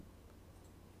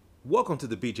Welcome to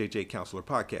the BJJ Counselor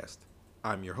Podcast.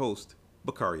 I'm your host,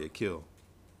 Bakari Akil.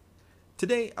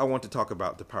 Today, I want to talk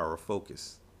about the power of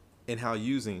focus and how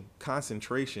using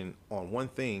concentration on one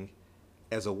thing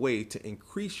as a way to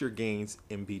increase your gains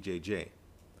in BJJ.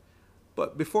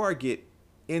 But before I get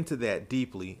into that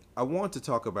deeply, I want to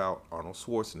talk about Arnold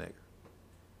Schwarzenegger.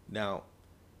 Now,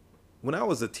 when I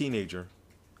was a teenager,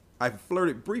 I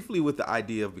flirted briefly with the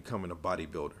idea of becoming a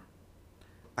bodybuilder.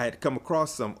 I had come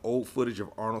across some old footage of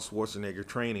Arnold Schwarzenegger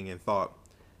training and thought,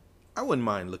 I wouldn't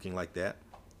mind looking like that.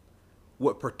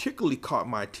 What particularly caught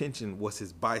my attention was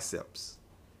his biceps.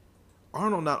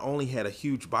 Arnold not only had a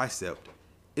huge bicep,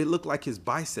 it looked like his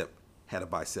bicep had a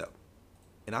bicep,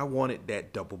 and I wanted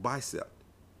that double bicep.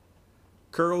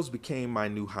 Curls became my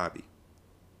new hobby.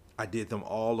 I did them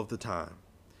all of the time.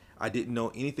 I didn't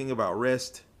know anything about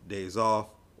rest, days off,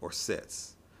 or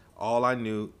sets. All I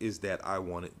knew is that I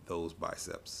wanted those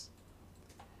biceps.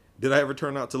 Did I ever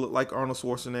turn out to look like Arnold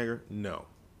Schwarzenegger? No.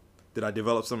 Did I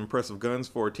develop some impressive guns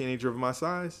for a teenager of my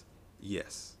size?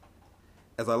 Yes.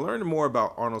 As I learned more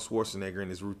about Arnold Schwarzenegger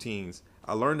and his routines,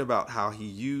 I learned about how he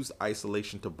used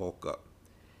isolation to bulk up.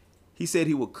 He said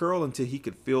he would curl until he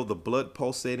could feel the blood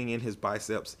pulsating in his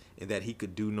biceps and that he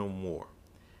could do no more.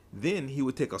 Then he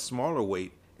would take a smaller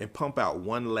weight and pump out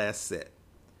one last set.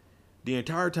 The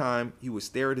entire time, he would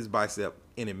stare at his bicep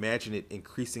and imagine it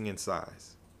increasing in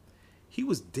size. He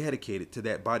was dedicated to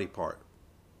that body part,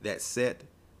 that set,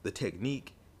 the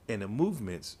technique, and the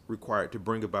movements required to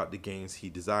bring about the gains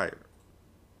he desired.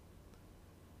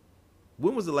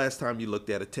 When was the last time you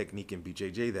looked at a technique in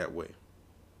BJJ that way?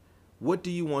 What do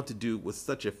you want to do with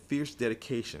such a fierce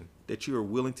dedication that you are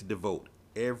willing to devote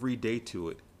every day to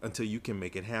it until you can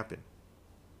make it happen?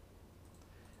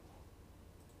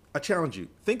 I challenge you,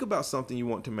 think about something you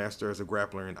want to master as a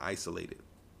grappler and isolate it.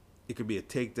 It could be a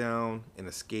takedown, an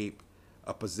escape,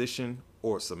 a position,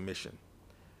 or a submission.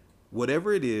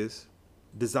 Whatever it is,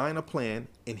 design a plan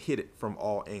and hit it from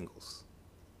all angles.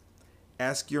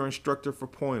 Ask your instructor for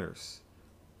pointers.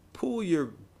 Pull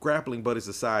your grappling buddies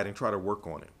aside and try to work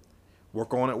on it.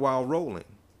 Work on it while rolling.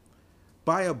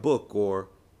 Buy a book or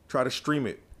try to stream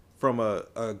it from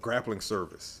a grappling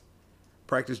service.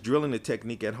 Practice drilling the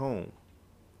technique at home.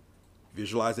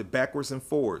 Visualize it backwards and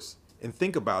forwards and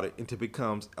think about it until it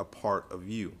becomes a part of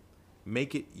you.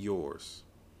 Make it yours.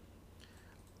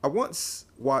 I once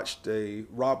watched a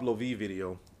Rob Lovie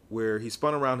video where he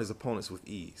spun around his opponents with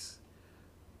ease,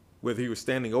 whether he was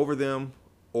standing over them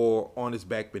or on his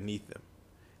back beneath them.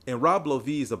 And Rob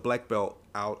Lovie is a black belt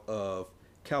out of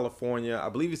California. I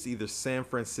believe it's either San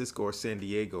Francisco or San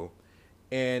Diego.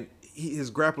 And his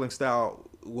grappling style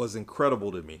was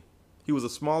incredible to me. He was a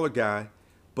smaller guy,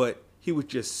 but he would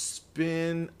just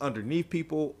spin underneath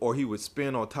people or he would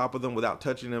spin on top of them without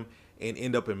touching them and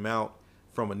end up in mount.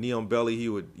 From a knee on belly, he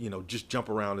would, just jump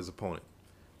around his opponent.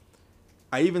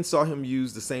 I even saw him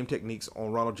use the same techniques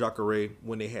on Ronald Jacare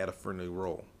when they had a friendly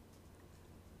roll.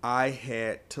 I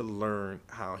had to learn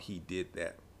how he did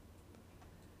that.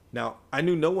 Now, I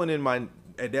knew no one in my,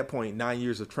 at that point, 9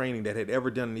 years of training that had ever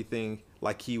done anything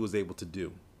like he was able to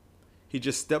do. He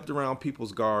just stepped around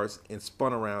people's guards and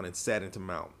spun around and sat into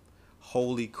mount.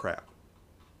 Holy crap.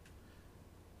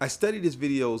 I studied his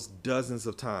videos dozens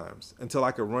of times until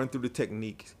I could run through the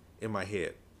technique in my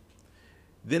head.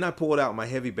 Then I pulled out my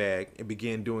heavy bag and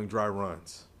began doing dry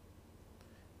runs.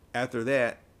 After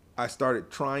that, I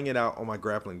started trying it out on my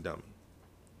grappling dummy.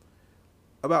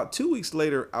 About 2 weeks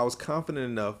later, I was confident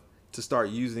enough to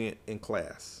start using it in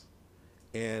class.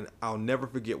 And I'll never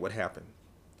forget what happened.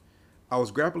 I was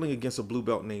grappling against a blue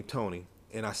belt named Tony,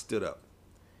 and I stood up.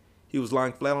 He was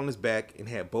lying flat on his back and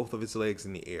had both of his legs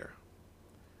in the air.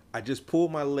 I just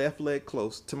pulled my left leg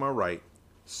close to my right,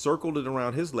 circled it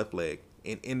around his left leg,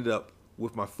 and ended up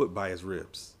with my foot by his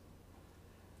ribs.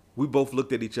 We both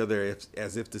looked at each other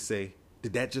as if to say,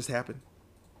 did that just happen?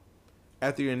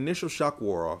 After the initial shock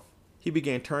wore off, he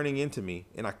began turning into me,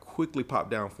 and I quickly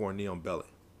popped down for a knee on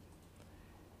belly.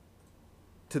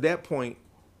 To that point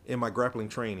in my grappling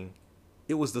training,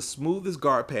 it was the smoothest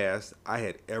guard pass I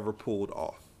had ever pulled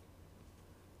off.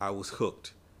 I was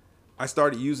hooked. I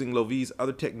started using Lovie's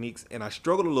other techniques and I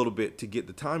struggled a little bit to get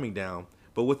the timing down,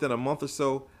 but within a month or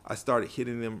so, I started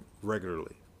hitting them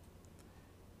regularly.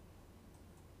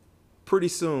 Pretty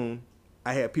soon,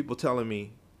 I had people telling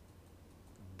me,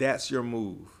 that's your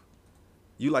move.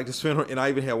 You like to spin, and I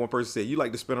even had one person say, you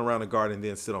like to spin around the guard and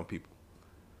then sit on people.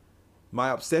 My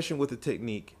obsession with the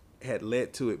technique had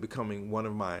led to it becoming one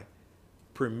of my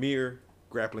premier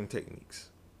grappling techniques.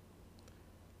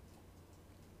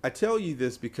 I tell you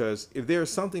this because if there is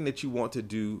something that you want to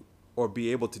do or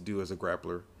be able to do as a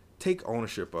grappler, take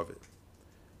ownership of it.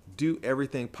 do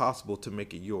everything possible to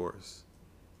make it yours.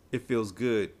 It feels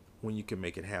good when you can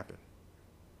make it happen.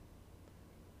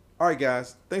 All right,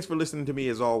 guys. Thanks for listening to me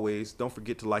as always. Don't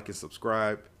forget to like and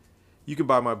subscribe. You can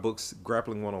buy my books,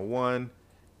 Grappling 101,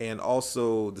 and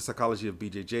also The Psychology of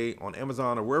BJJ on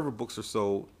Amazon or wherever books are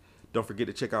sold. Don't forget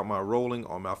to check out my Rolling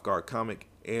on Mouthguard Comic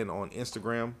and on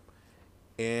Instagram.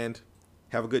 And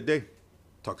have a good day.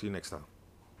 Talk to you next time.